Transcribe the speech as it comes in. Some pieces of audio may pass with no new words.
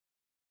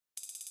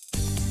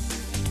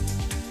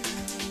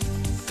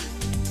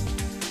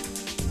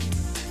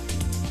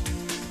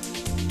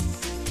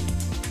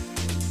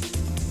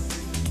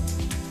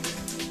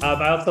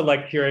I also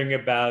like hearing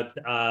about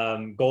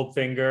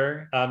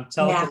Goldfinger.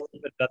 Tell us a little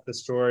bit about the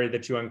story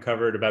that you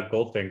uncovered about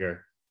Goldfinger.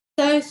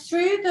 So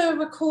through the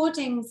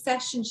recording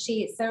session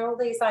sheets, there are all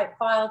these like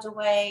filed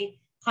away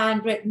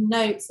handwritten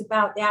notes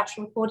about the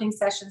actual recording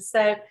session.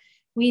 So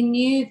we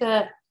knew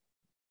that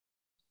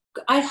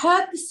I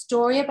heard the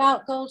story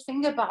about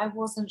Goldfinger, but I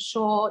wasn't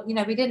sure, we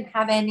didn't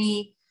have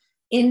any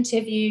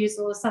interviews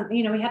or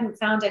something, we hadn't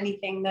found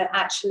anything that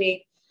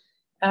actually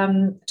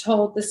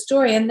told the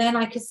story. And then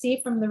I could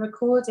see from the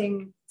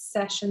recording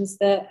sessions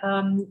that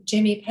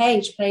Jimmy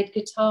Page played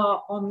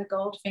guitar on the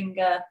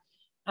Goldfinger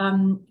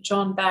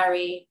John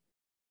Barry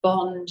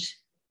Bond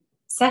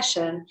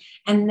session.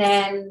 And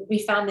then we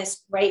found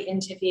this great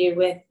interview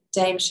with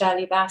Dame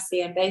Shirley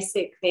Bassey, and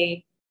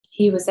basically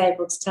he was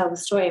able to tell the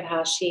story of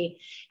how she,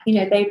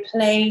 they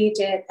played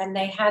it and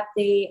they had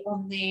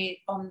on the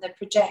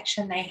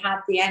projection, they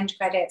had the end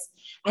credits,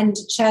 and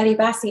Shirley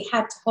Bassey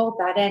had to hold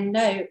that end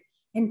note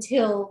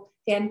until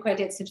the end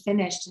credits had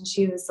finished. And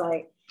she was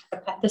like,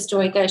 the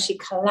story goes, she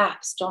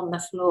collapsed on the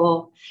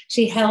floor.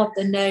 She held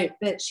the note,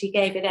 but she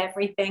gave it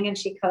everything and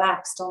she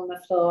collapsed on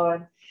the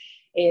floor,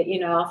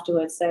 and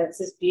afterwards. So it's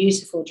this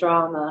beautiful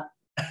drama.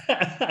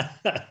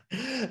 that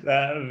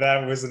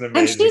was an amazing.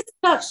 And she's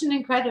such an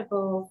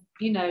incredible,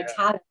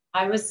 talent.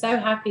 I was so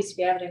happy to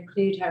be able to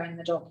include her in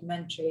the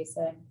documentary.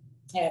 So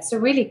yeah, it's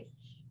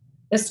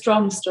a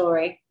strong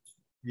story.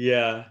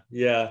 Yeah.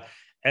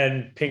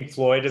 And Pink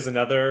Floyd is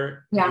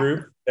another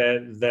group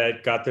that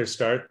got their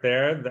start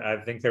there.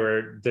 I think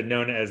they're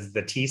known as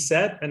the Tea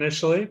Set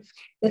initially.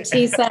 The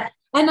Tea Set.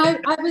 And I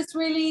was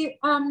really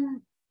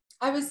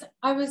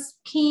I was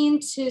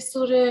keen to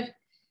sort of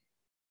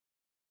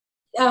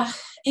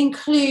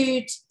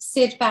include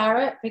Syd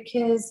Barrett,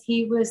 because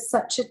he was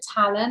such a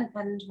talent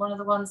and one of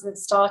the ones that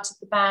started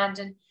the band.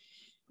 And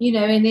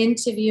in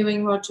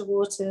interviewing Roger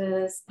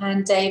Waters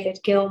and David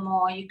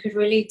Gilmour, you could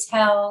really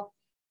tell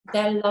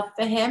their love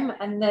for him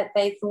and that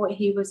they thought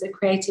he was a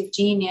creative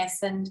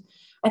genius. And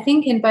I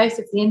think in both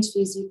of the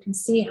interviews you can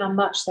see how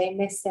much they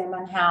miss him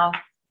and how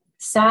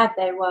sad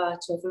they were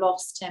to have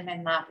lost him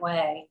in that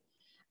way.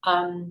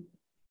 And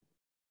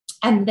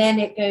then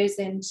it goes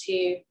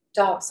into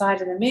Dark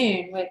Side of the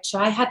Moon, which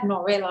I had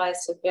not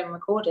realized had been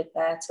recorded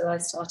there till I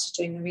started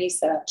doing the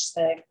research.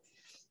 So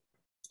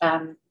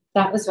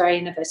that was very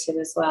innovative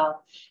as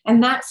well.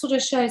 And that sort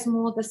of shows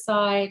more the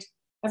side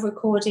of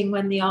recording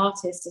when the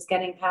artist is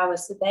getting power.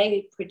 So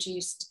they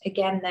produced,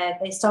 again,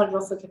 they started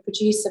off with a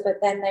producer, but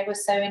then they were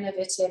so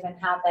innovative in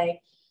how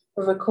they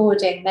were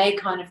recording. They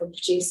kind of were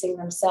producing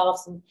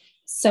themselves and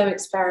so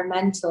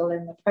experimental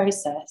in the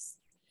process.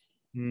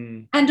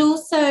 And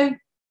also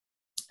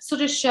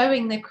sort of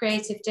showing the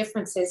creative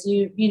differences.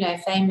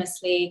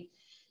 Famously,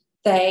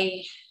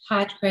 they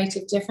had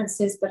creative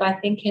differences, but I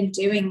think in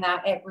doing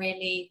that, it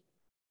really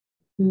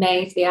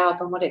made the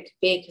album what it could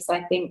be, because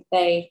I think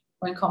they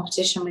were in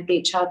competition with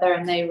each other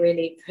and they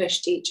really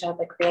pushed each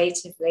other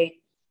creatively,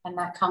 and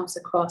that comes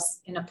across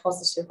in a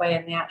positive way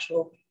in the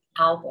actual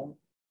album.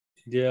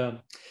 Yeah.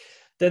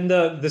 Then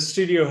the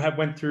studio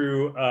went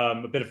through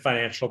a bit of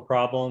financial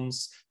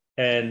problems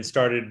and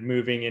started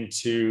moving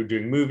into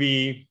doing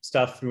movie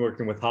stuff and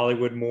working with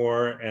Hollywood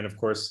more. And of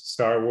course,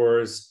 Star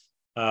Wars,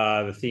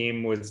 the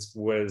theme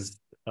was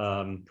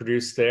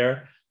produced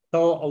there.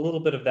 Tell a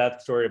little bit of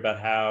that story about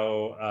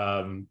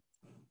how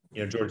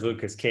George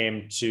Lucas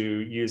came to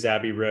use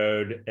Abbey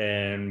Road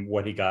and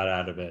what he got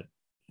out of it.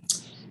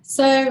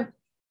 So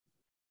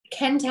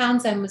Ken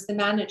Townsend was the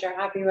manager at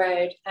Abbey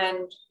Road,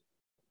 and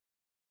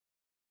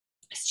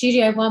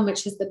Studio One,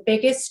 which is the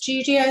biggest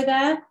studio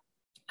there,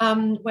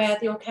 where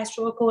the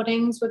orchestral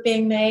recordings were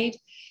being made,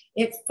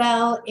 it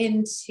fell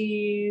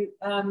into,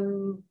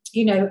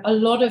 a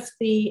lot of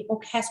the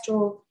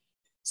orchestral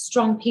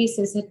strong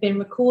pieces had been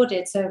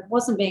recorded, so it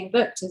wasn't being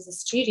booked as a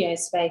studio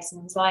space,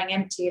 and it was lying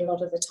empty a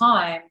lot of the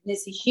time.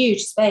 It's a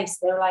huge space.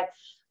 They were like,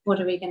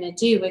 what are we going to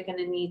do? We're going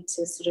to need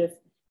to sort of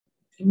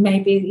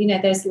maybe,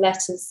 there's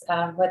letters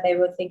where they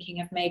were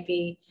thinking of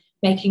maybe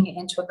making it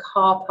into a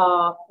car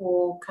park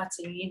or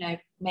cutting,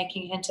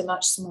 making it into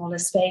much smaller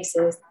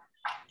spaces.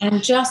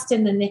 And just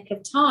in the nick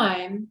of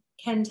time,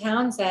 Ken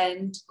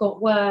Townsend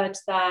got word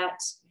that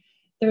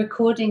the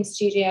recording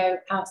studio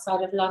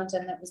outside of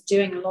London that was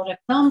doing a lot of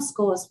film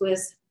scores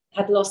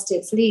had lost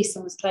its lease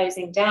and was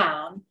closing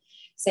down.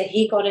 So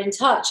he got in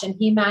touch and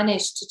he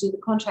managed to do the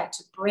contract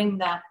to bring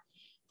the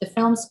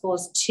film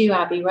scores to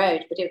Abbey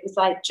Road, but it was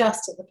like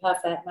just at the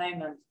perfect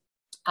moment.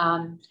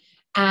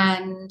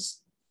 And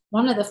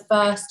one of the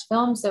first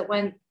films that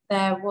went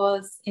there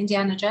was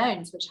Indiana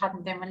Jones, which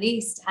hadn't been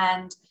released,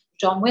 and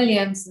John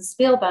Williams and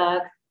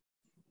Spielberg.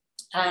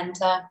 And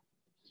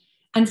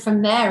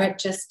from there, it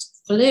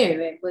just flew.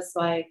 It was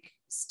like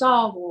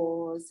Star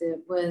Wars, it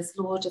was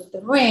Lord of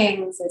the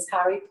Rings, it's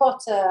Harry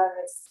Potter,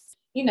 it's,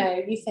 you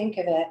think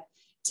of it.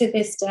 To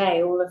this day,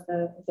 a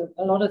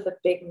lot of the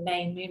big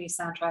main movie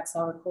soundtracks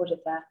are recorded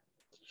there.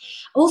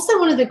 Also,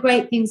 one of the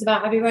great things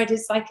about Abbey Road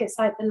is it's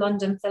like the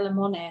London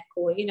Philharmonic,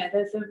 or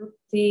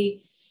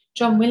the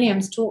John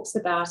Williams talks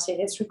about it.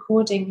 It's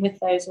recording with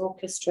those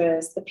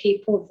orchestras. The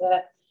people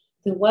that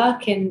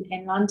work in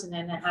London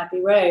and at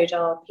Abbey Road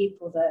are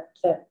people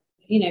that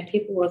you know,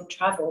 people will have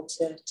travelled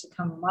to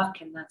come and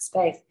work in that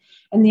space.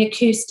 And the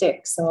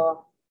acoustics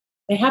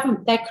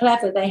they're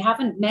clever. They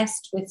haven't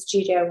messed with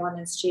Studio 1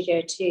 and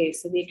Studio 2.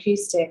 So the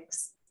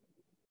acoustics,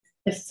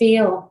 the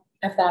feel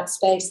of that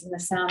space and the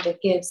sound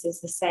it gives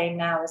is the same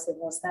now as it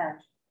was then.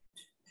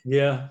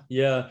 Yeah,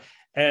 yeah.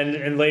 And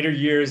in later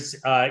years,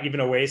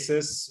 even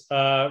Oasis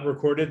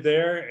recorded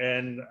there.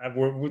 And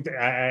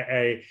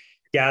I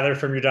gather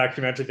from your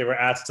documentary they were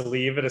asked to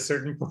leave at a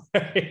certain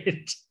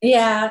point.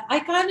 Yeah, I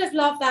kind of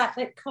love that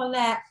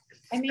Colette,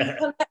 I mean,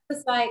 Colette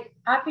was like,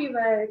 Abbey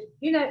Road,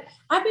 you know,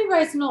 Abbey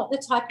Road's not the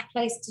type of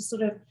place to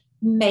sort of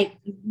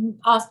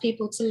ask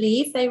people to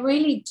leave. They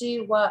really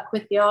do work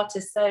with the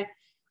artists. So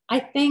I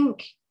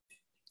think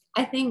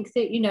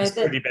that, you know, it's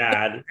pretty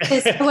bad.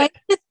 The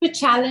Oasis were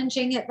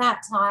challenging at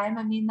that time.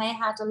 I mean, they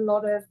had a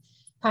lot of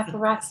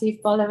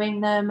paparazzi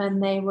following them,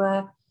 and they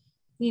were,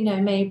 you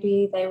know,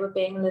 maybe they were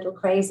being a little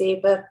crazy,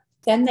 but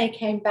then they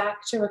came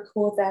back to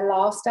record their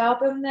last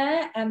album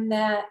there, and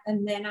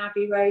then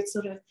Abbey Road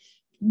sort of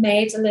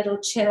made a little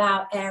chill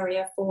out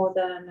area for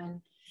them,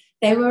 and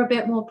they were a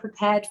bit more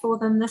prepared for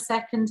them the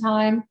second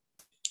time.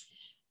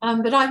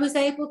 But I was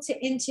able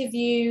to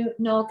interview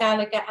Noel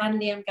Gallagher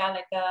and Liam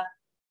Gallagher,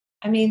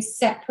 I mean,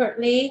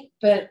 separately,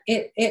 but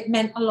it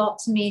meant a lot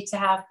to me to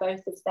have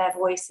both of their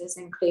voices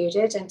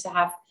included and to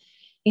have,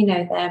 you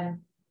know,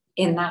 them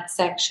in that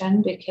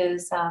section,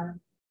 because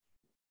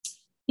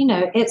you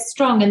know, it's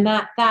strong. And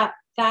that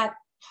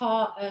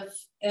part of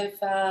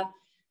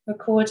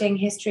recording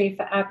history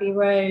for Abbey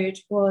Road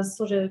was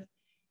sort of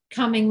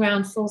coming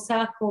round full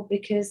circle,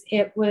 because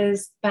it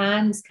was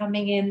bands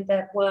coming in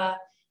that were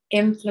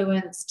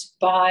influenced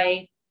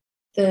by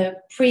the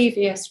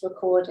previous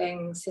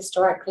recordings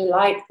historically,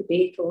 like the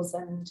Beatles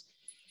and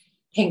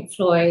Pink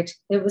Floyd.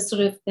 It was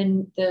sort of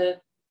the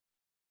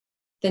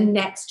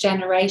next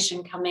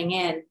generation coming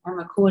in and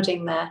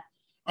recording there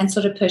and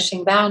sort of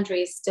pushing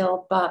boundaries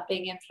still, but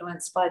being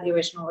influenced by the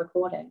original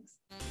recordings.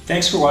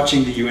 Thanks for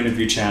watching the You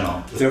Interview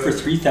channel. With over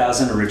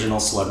 3,000 original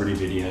celebrity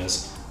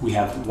videos, we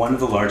have one of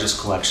the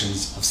largest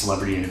collections of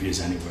celebrity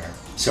interviews anywhere.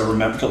 So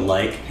remember to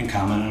like and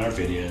comment on our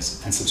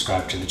videos and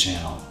subscribe to the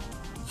channel.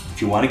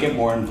 If you want to get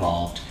more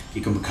involved,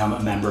 you can become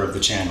a member of the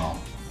channel.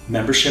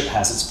 Membership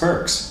has its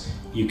perks.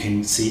 You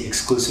can see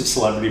exclusive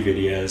celebrity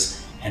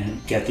videos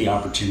and get the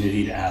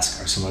opportunity to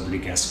ask our celebrity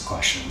guests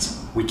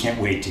questions. We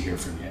can't wait to hear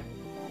from you.